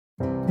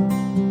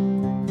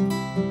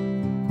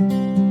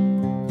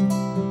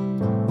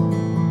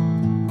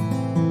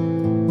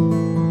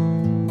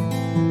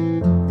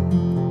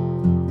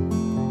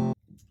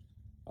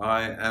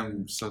I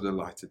am so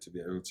delighted to be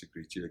able to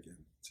greet you again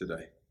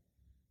today.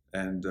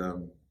 And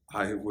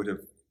I would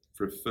have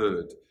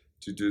preferred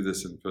to do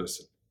this in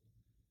person.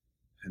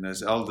 And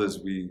as elders,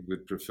 we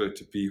would prefer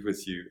to be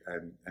with you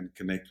and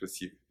connect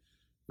with you.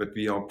 But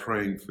we are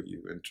praying for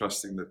you and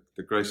trusting that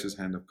the gracious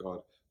hand of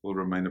God will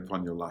remain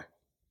upon your life.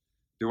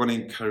 We want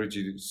to encourage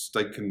you to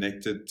stay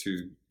connected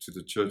to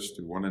the church,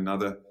 to one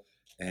another.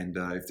 And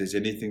if there's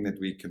anything that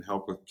we can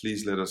help with,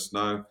 please let us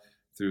know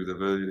through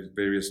the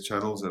various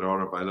channels that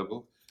are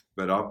available.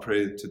 But our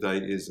prayer today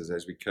is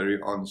as we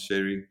carry on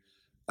sharing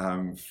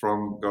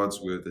from God's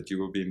word, that you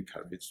will be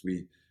encouraged.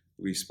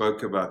 We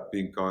spoke about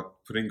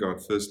putting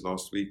God first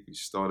last week. We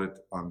started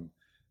on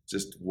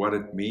just what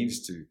it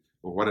means to,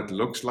 or what it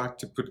looks like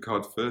to put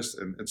God first.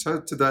 And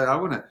so today I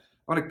want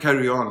to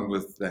carry on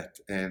with that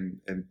and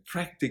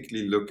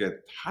practically look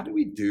at, how do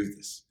we do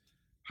this?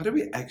 How do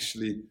we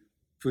actually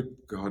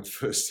put God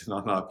first in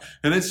our life?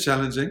 And it's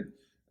challenging.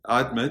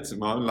 I admit, in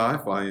my own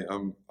life,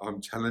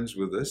 I'm challenged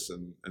with this,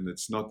 and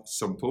it's not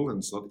simple and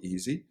it's not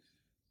easy.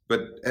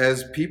 But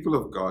as people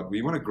of God,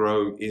 we want to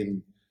grow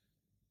in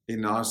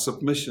our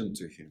submission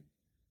to Him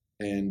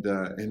and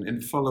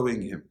in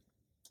following Him.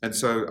 And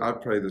so I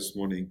pray this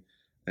morning,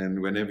 and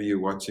whenever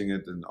you're watching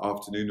it in the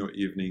afternoon or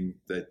evening,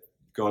 that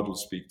God will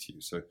speak to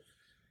you. So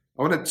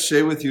I want to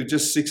share with you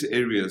just 6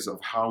 areas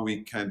of how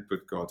we can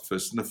put God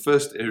first. And the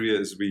first area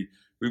is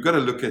we've got to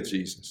look at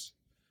Jesus.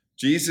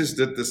 Jesus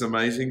did this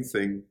amazing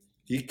thing.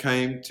 He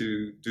came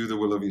to do the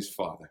will of His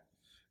Father.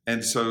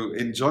 And so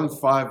in John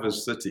 5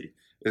 verse 30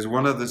 is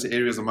one of those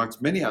areas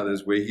amongst many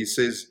others where He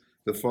says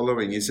the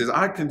following. He says,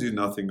 I can do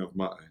nothing of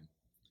my own.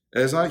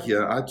 As I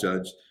hear, I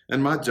judge,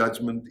 and my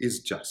judgment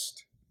is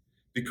just.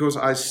 Because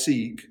I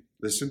seek,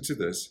 listen to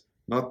this,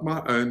 not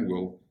my own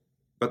will,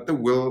 but the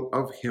will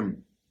of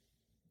Him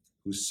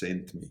who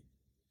sent me.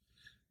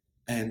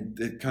 And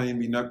there can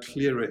be no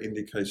clearer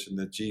indication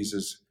that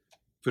Jesus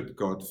put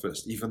God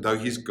first, even though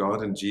He's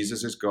God and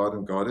Jesus is God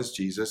and God is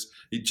Jesus.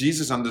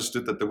 Jesus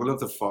understood that the will of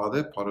the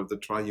Father, part of the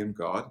triune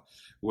God,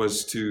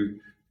 was to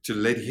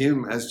let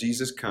Him, as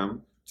Jesus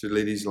come, to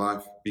let His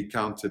life be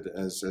counted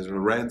as a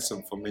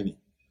ransom for many.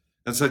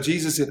 And so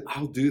Jesus said,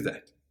 I'll do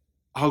that.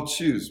 I'll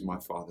choose my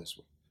Father's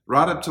will.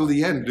 Right up till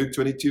the end, Luke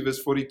 22 verse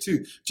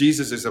 42,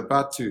 Jesus is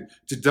about to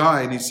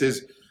die, and He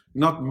says,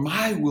 not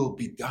my will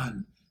be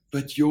done,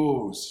 but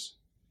yours.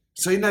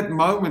 So in that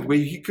moment where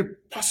He could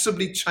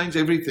possibly change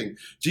everything,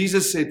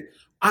 Jesus said,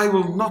 I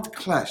will not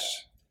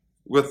clash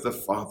with the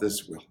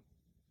Father's will.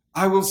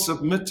 I will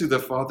submit to the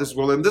Father's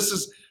will. And this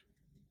is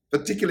a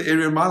particular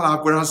area in my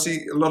life where I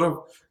see a lot of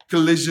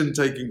collision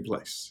taking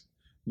place.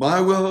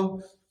 My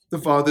will, the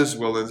Father's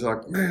will. And it's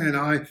like, man,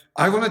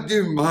 I want to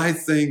do my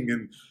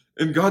thing.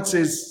 And God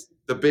says,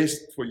 the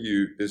best for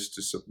you is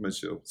to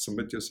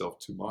submit yourself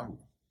to my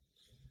will.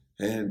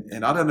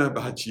 And I don't know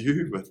about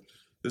you, but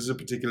this is a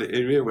particular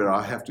area where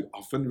I have to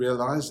often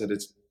realize that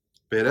it's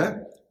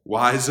better,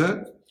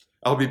 wiser.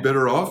 I'll be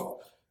better off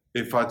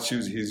if I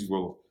choose His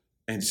will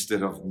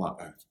instead of my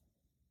own.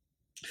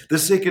 The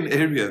second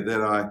area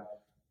that I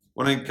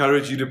want to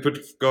encourage you to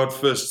put God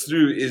first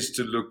through is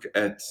to look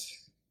at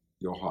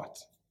your heart.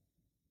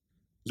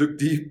 Look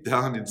deep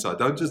down inside.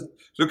 Don't just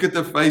look at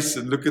the face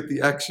and look at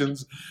the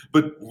actions,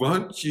 but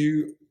won't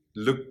you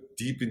look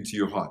deep into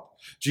your heart?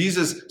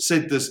 Jesus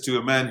said this to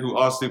a man who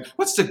asked Him,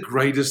 what's the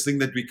greatest thing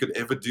that we could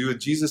ever do? And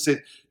Jesus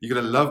said, you're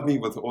going to love me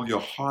with all your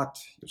heart,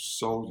 your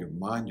soul, your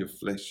mind, your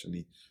flesh. And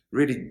He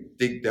really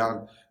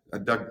dug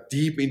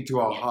deep into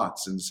our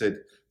hearts and said,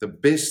 the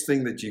best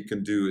thing that you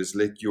can do is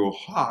let your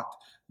heart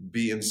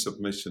be in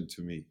submission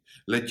to me.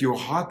 Let your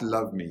heart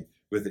love me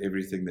with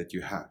everything that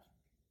you have.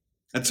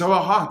 And so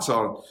our hearts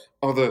are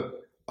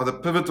the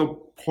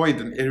pivotal point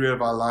and area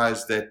of our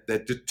lives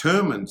that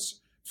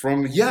determines,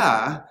 from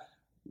here,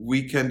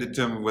 we can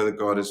determine whether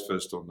God is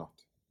first or not.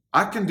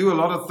 I can do a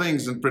lot of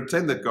things and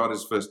pretend that God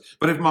is first,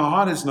 but if my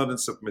heart is not in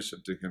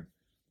submission to Him,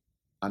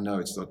 I know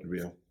it's not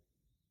real.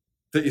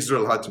 The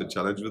Israelites were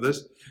challenged with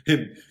this.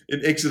 In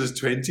Exodus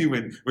 20,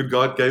 when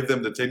God gave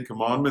them the 10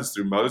 Commandments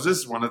through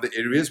Moses, one of the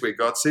areas where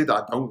God said,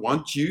 I don't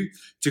want you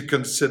to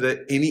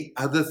consider any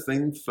other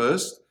thing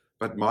first,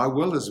 but my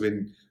will, is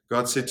when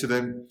God said to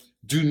them,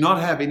 do not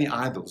have any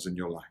idols in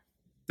your life.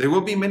 There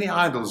will be many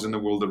idols in the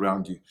world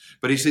around you.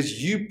 But He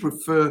says, you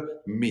prefer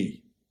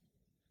me.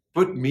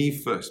 Put me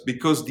first.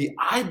 Because the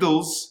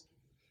idols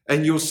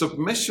and your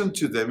submission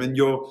to them and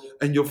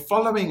your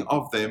following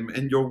of them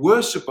and your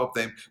worship of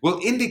them will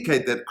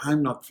indicate that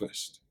I'm not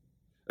first.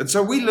 And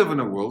so we live in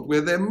a world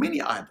where there are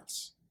many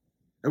idols.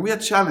 And we are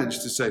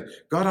challenged to say,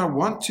 God, I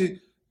want to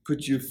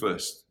put you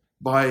first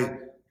by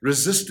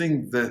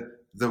resisting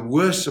the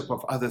worship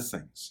of other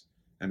things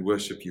and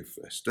worship you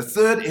first. The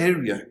third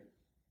area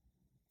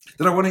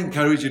that I want to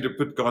encourage you to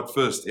put God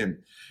first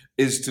in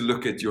is to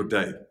look at your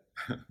day.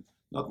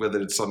 Not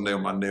whether it's Sunday or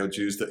Monday or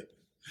Tuesday.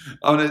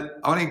 I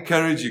want to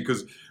encourage you,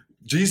 because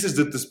Jesus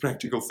did this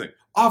practical thing.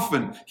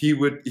 Often he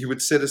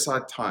would set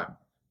aside time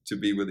to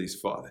be with his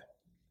Father.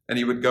 And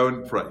he would go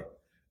and pray.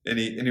 And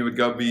he would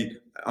go be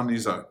on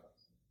his own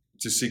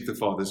to seek the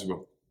Father's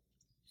will.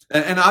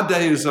 And our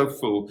day is so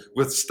full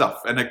with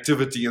stuff and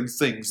activity and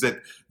things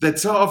that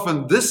so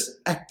often this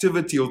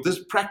activity or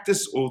this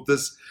practice or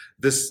this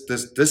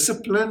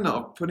discipline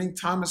of putting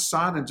time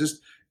aside and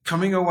just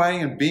coming away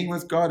and being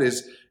with God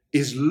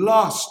is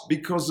lost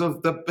because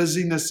of the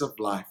busyness of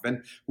life.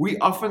 And we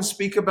often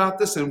speak about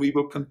this, and we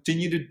will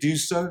continue to do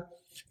so.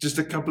 Just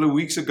a couple of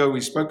weeks ago,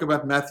 we spoke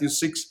about Matthew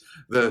 6,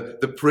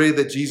 the prayer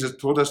that Jesus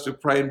taught us to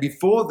pray. And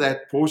before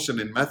that portion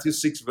in Matthew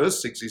 6,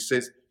 verse 6, he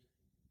says,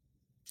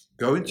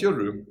 go into your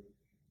room,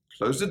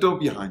 close the door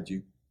behind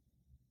you,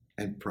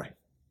 and pray.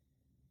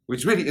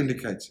 Which really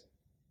indicates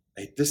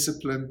a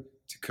discipline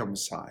to come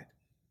aside,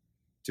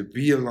 to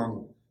be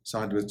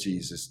alongside with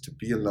Jesus, to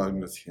be alone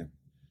with him.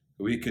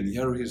 We can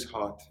hear his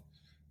heart.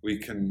 We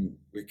can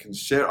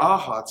share our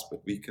hearts,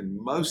 but we can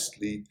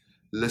mostly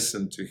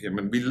listen to him.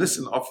 And we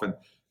listen often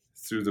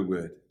through the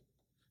word.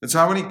 And so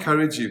I want to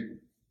encourage you.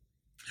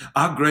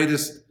 Our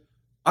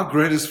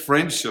greatest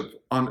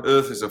friendship on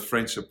earth is a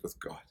friendship with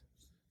God.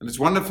 And it's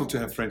wonderful to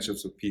have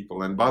friendships with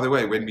people. And by the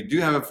way, when we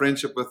do have a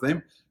friendship with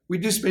them, we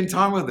do spend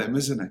time with them,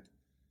 isn't it?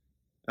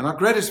 And our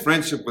greatest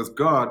friendship with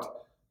God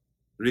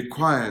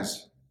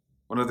requires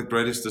one of the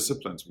greatest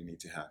disciplines we need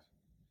to have.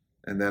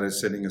 And that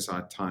is setting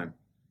aside time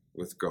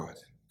with God.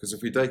 Because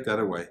if we take that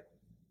away,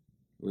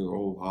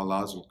 our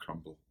lives will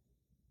crumble.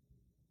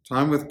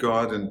 Time with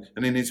God and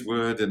in his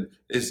word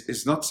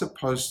is not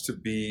supposed to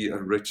be a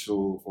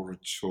ritual or a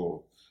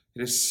chore.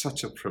 It is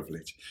such a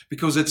privilege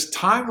because it's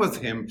time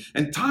with him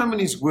and time in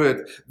his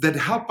word that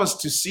help us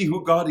to see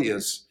who God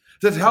is,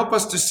 that help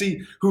us to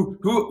see who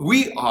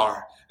we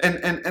are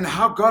and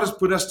how God has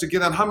put us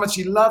together and how much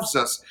he loves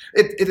us.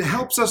 It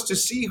helps us to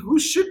see who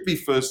should be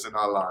first in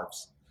our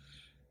lives.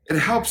 It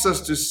helps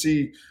us to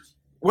see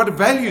what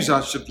values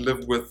I should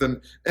live with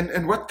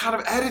and what kind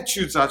of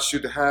attitudes I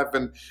should have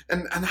and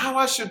how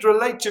I should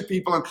relate to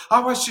people and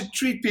how I should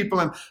treat people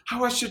and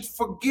how I should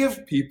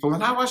forgive people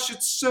and how I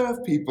should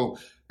serve people.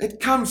 It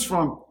comes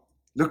from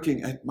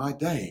looking at my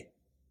day.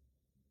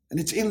 And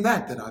it's in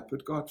that I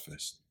put God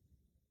first.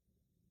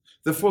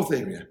 The fourth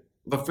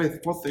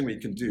thing we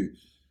can do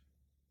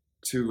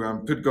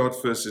to put God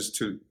first is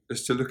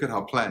to look at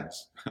our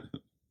plans.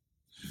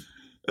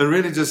 And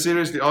really just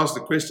seriously ask the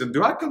question,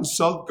 do I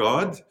consult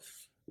God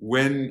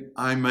when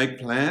I make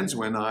plans,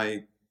 when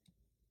I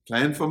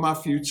plan for my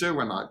future,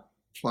 when I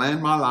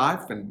plan my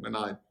life, and when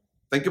I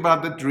think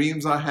about the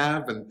dreams I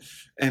have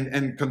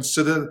and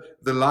consider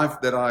the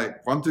life that I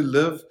want to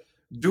live?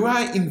 Do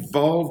I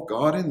involve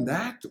God in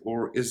that,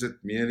 or is it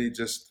merely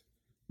just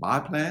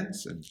my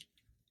plans and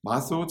my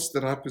thoughts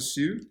that I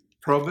pursue?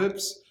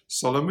 Proverbs,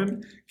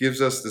 Solomon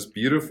gives us this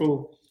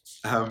beautiful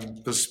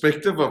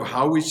perspective of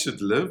how we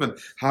should live and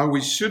how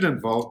we should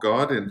involve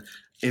God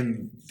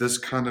in this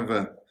kind of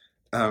a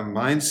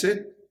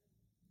mindset.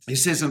 He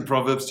says in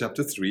Proverbs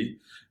chapter 3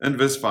 and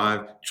verse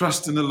 5,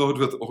 trust in the Lord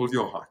with all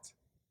your heart.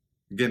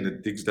 Again,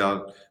 it digs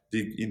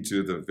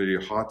into the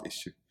very heart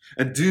issue.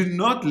 And do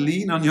not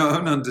lean on your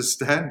own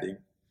understanding.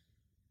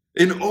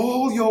 In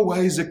all your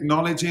ways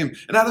acknowledge him.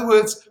 In other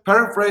words,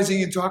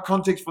 paraphrasing into our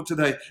context for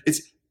today,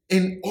 it's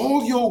in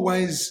all your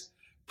ways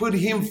put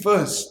him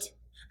first.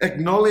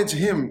 Acknowledge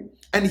him,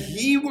 and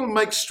he will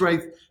make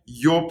straight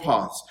your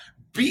paths.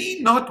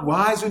 Be not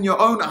wise in your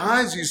own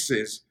eyes, he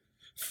says.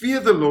 Fear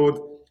the Lord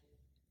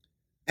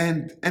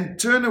and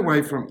turn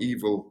away from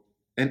evil,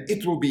 and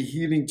it will be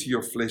healing to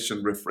your flesh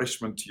and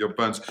refreshment to your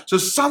bones. So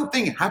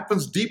something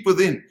happens deep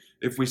within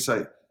if we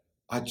say,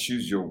 I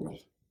choose your will.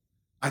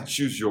 I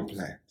choose your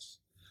plans.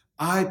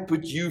 I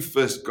put you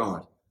first,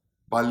 God,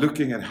 by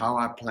looking at how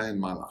I plan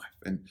my life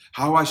and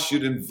how I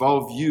should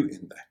involve you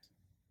in that.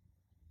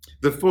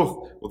 The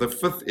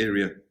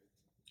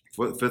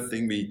fifth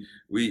thing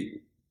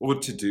we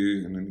ought to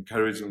do, and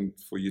encouragement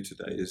for you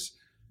today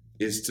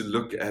is to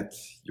look at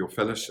your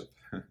fellowship.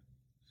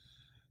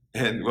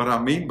 And what I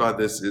mean by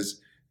this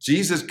is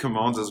Jesus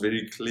commands us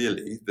very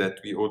clearly that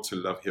we ought to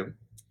love him.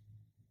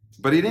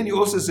 But then he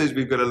also says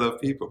we've got to love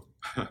people.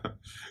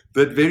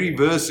 That very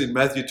verse in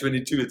Matthew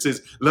 22, it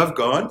says, love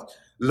God,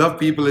 love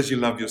people as you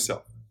love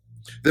yourself.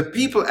 The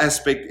people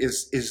aspect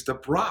is the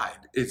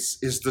bride, is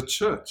the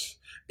church,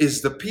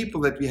 is the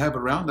people that we have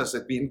around us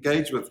that we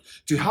engage with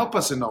to help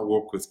us in our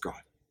walk with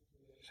God.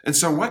 And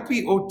so what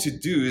we ought to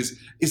do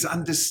is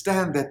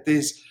understand that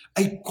there's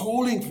a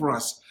calling for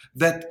us,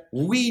 that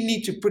we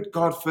need to put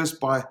God first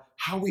by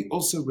how we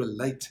also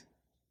relate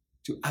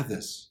to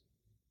others.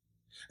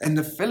 And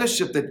the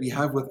fellowship that we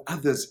have with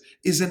others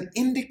is an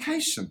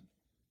indication,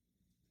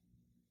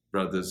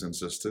 brothers and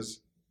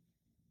sisters,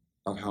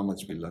 of how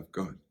much we love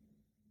God.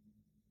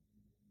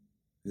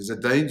 There's a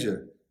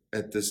danger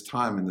at this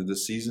time and in the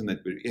season that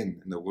we're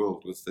in the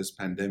world with this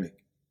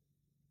pandemic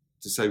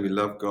to say we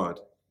love God,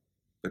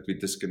 but we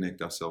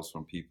disconnect ourselves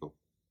from people.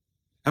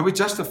 And we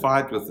justify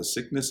it with the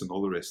sickness and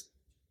all the rest.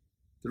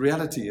 The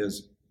reality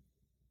is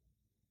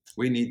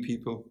we need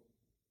people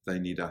they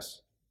need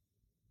us.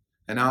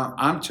 And now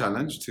I'm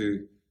challenged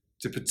to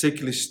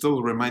particularly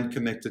still remain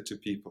connected to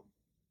people.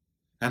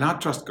 And I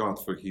trust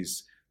God for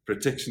His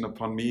protection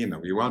upon me.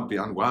 We won't be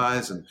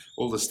unwise and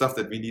all the stuff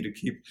that we need to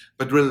keep.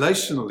 But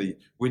relationally,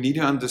 we need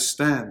to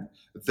understand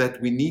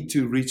that we need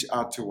to reach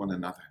out to one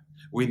another.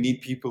 We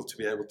need people to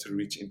be able to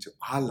reach into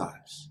our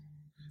lives.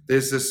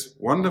 There's this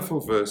wonderful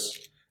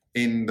verse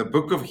in the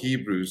book of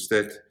Hebrews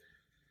that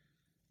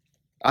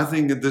I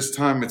think at this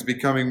time it's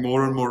becoming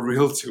more and more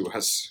real to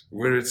us,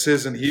 where it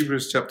says in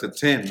Hebrews chapter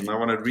 10, and I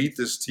want to read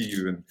this to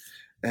you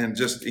and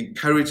just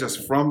encourage us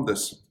from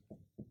this.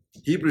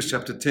 Hebrews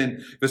chapter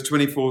 10, verse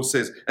 24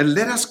 says, "And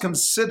let us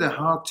consider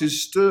how to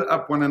stir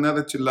up one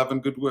another to love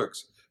and good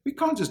works." We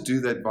can't just do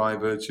that by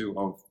virtue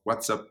of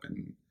WhatsApp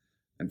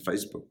and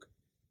Facebook.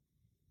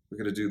 We're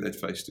going to do that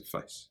face to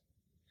face.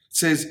 It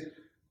says,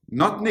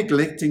 "Not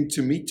neglecting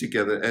to meet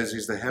together as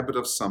is the habit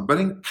of some, but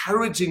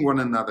encouraging one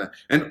another,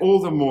 and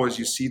all the more as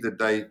you see the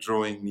day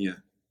drawing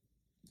near."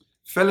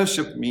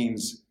 Fellowship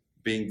means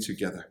being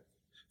together.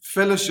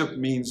 Fellowship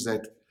means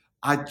that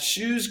I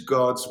choose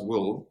God's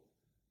will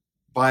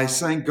by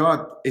saying,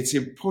 "God, it's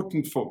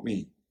important for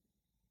me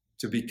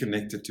to be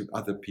connected to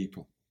other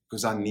people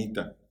because I need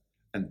them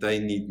and they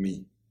need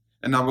me.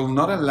 And I will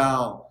not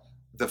allow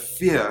the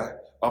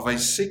fear of a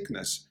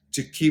sickness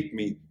to keep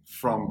me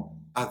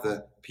from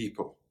other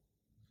people,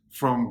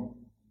 from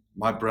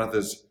my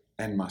brothers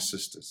and my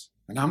sisters."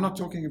 And I'm not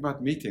talking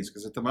about meetings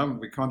because at the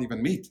moment we can't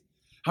even meet.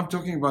 I'm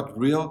talking about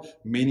real,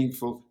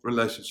 meaningful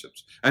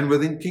relationships. And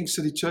within King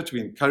City Church,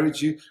 we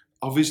encourage you,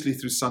 obviously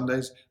through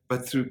Sundays,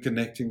 but through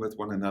connecting with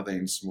one another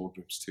in small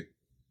groups too.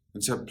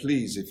 And so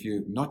please, if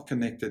you're not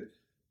connected,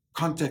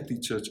 contact the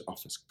church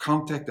office.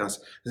 Contact us.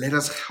 Let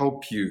us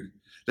help you.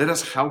 Let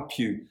us help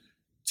you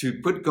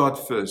to put God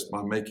first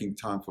by making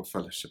time for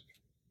fellowship.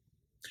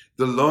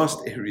 The last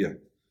area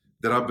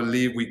that I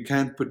believe we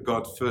can put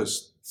God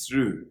first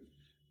through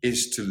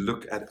is to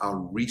look at our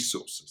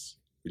resources.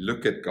 We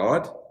look at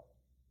God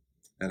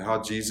and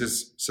how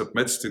Jesus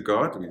submits to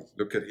God. We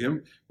look at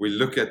Him. We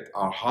look at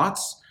our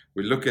hearts.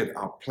 We look at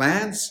our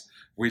plans.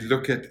 We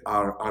look at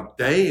our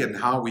day and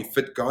how we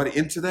fit God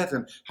into that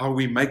and how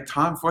we make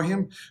time for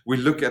Him. We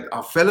look at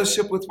our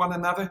fellowship with one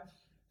another.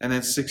 And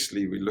then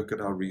sixthly, we look at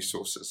our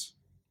resources.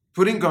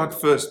 Putting God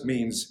first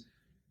means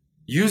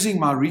using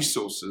my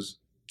resources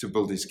to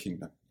build His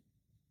kingdom.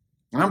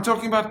 And I'm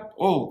talking about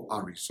all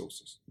our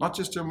resources, not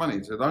just your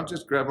money. So don't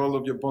just grab all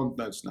of your bond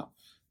notes now.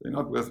 They're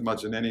not worth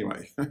much in any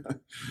way.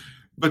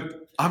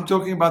 But I'm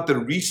talking about the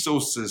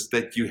resources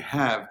that you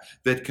have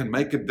that can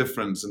make a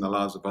difference in the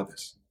lives of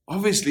others.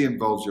 Obviously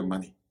involves your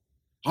money.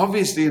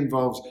 Obviously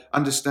involves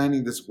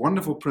understanding this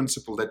wonderful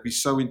principle that we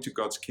sow into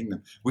God's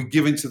kingdom. We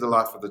give into the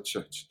life of the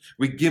church.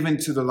 We give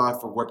into the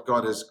life of what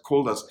God has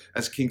called us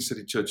as King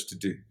City Church to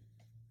do.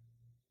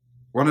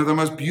 One of the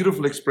most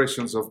beautiful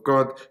expressions of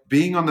God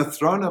being on the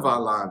throne of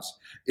our lives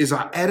is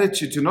our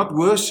attitude to not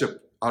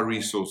worship our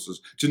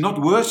resources, to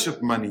not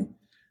worship money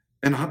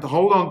and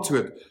hold on to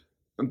it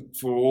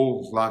for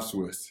all life's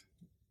worth.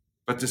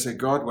 But to say,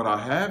 God, what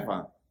I have,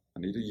 I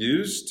need to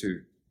use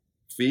to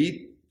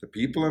feed the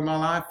people in my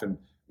life and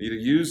need to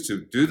use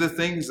to do the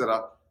things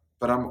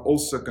but I'm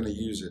also going to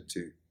use it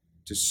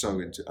to sow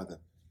into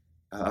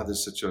other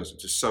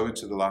situations, to sow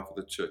into the life of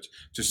the church,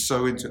 to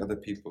sow into other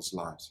people's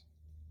lives.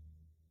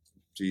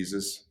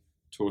 Jesus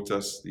taught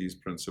us these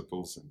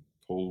principles, and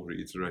Paul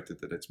reiterated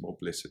that it's more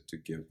blessed to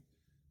give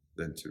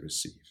than to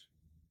receive.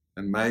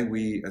 And may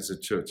we as a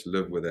church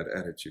live with that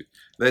attitude.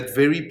 That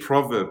very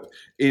proverb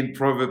in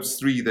Proverbs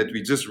 3 that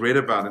we just read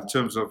about in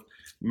terms of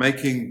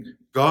making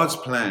God's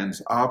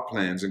plans our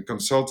plans and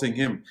consulting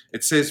Him.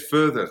 It says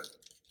further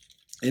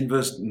in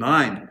verse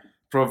 9,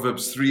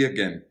 Proverbs 3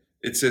 again,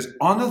 it says,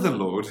 "Honor the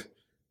Lord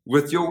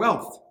with your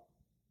wealth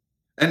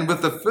and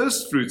with the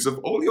first fruits of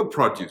all your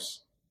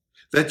produce,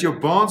 that your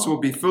barns will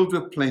be filled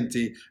with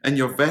plenty and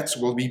your vats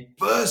will be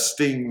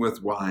bursting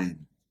with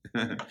wine."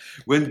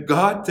 When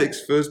God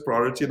takes first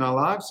priority in our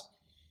lives,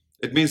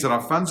 it means that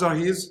our funds are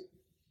His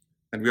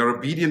and we are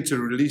obedient to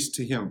release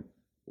to Him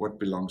what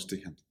belongs to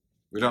Him.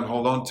 We don't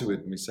hold on to it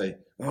and we say,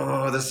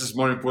 "Oh, this is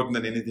more important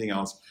than anything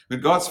else."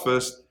 When God's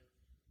first,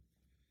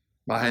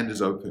 my hand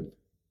is open.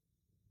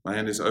 My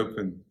hand is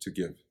open to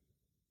give.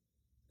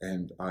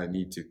 And I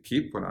need to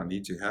keep what I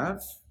need to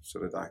have so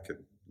that I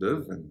can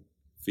live and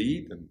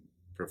feed and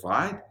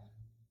provide.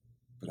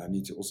 But I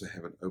need to also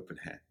have an open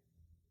hand.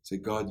 Say,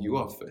 "God, you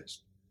are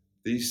first.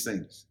 These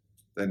things,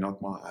 they're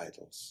not my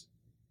idols.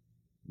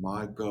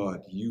 My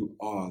God, you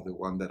are the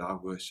one that I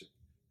worship.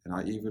 And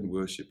I even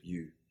worship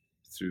you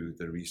through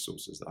the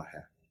resources that I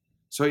have."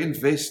 So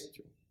invest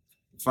your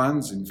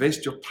funds,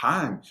 invest your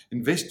time,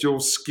 invest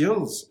your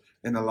skills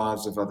in the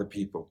lives of other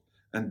people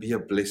and be a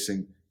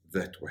blessing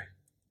that way.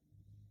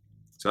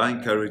 So I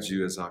encourage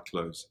you as I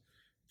close.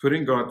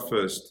 Putting God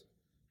first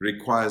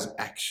requires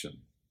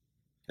action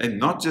and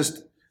not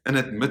just an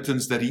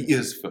admittance that He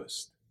is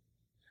first.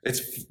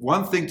 It's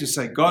one thing to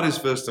say, God is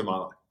first in my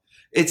life.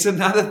 It's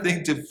another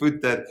thing to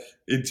put that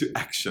into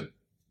action.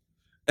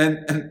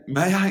 And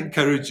may I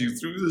encourage you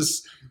through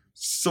this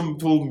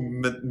simple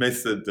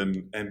method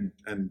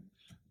and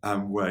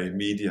way,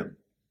 medium,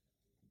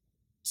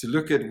 to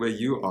look at where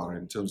you are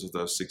in terms of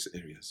those 6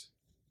 areas.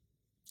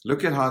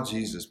 Look at how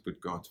Jesus put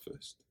God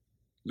first.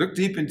 Look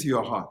deep into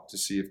your heart to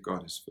see if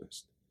God is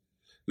first.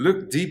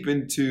 Look deep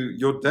into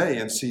your day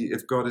and see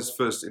if God is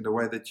first in the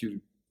way that you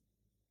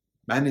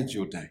manage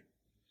your day.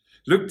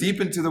 Look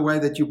deep into the way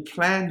that you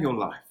plan your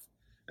life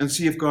and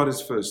see if God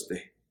is first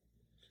there.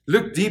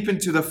 Look deep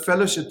into the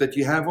fellowship that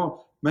you have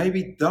or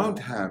maybe don't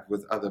have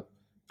with other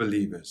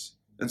believers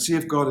and see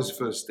if God is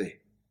first there.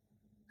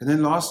 And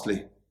then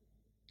lastly,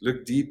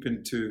 look deep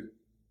into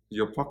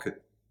your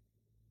pocket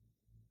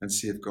and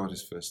see if God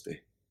is first there.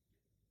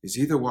 Is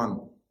he the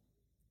one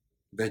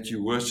that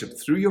you worship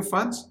through your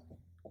funds,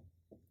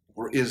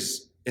 or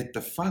is it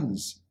the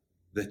funds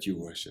that you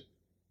worship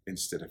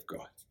instead of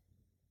God?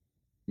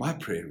 My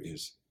prayer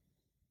is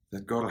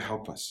that God will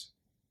help us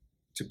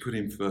to put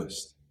him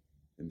first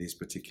in these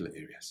particular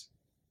areas.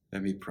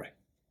 Let me pray.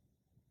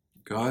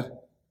 God,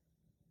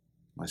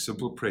 my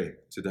simple prayer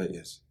today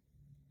is,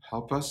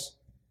 help us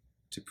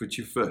to put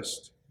you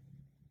first.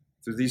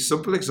 Through these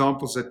simple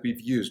examples that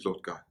we've used,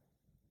 Lord God,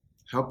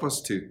 help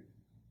us to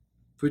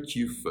put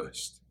you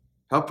first.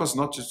 Help us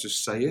not just to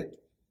say it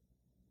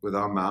with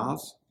our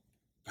mouths,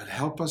 but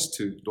help us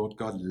to, Lord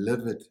God,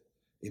 live it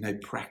in a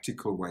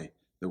practical way,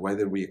 the way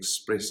that we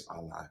express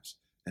our lives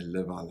and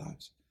live our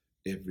lives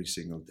every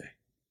single day.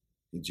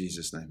 In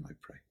Jesus' name I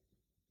pray.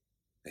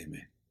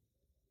 Amen.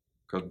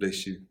 God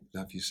bless you.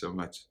 Love you so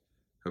much.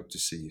 Hope to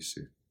see you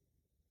soon.